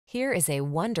Here is a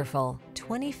wonderful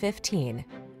 2015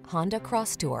 Honda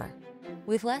Crosstour.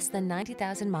 With less than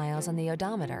 90,000 miles on the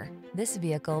odometer, this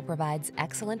vehicle provides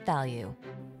excellent value.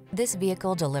 This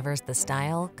vehicle delivers the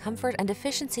style, comfort, and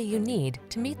efficiency you need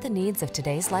to meet the needs of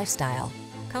today's lifestyle.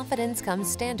 Confidence comes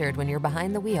standard when you're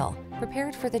behind the wheel,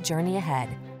 prepared for the journey ahead.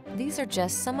 These are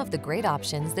just some of the great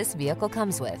options this vehicle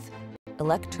comes with: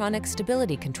 electronic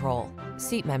stability control,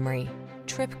 seat memory,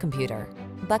 trip computer,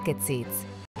 bucket seats,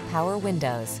 power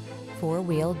windows,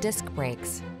 four-wheel disc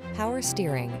brakes, power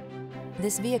steering.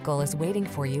 This vehicle is waiting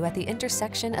for you at the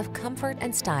intersection of comfort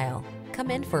and style.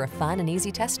 Come in for a fun and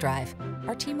easy test drive.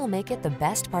 Our team will make it the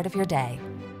best part of your day.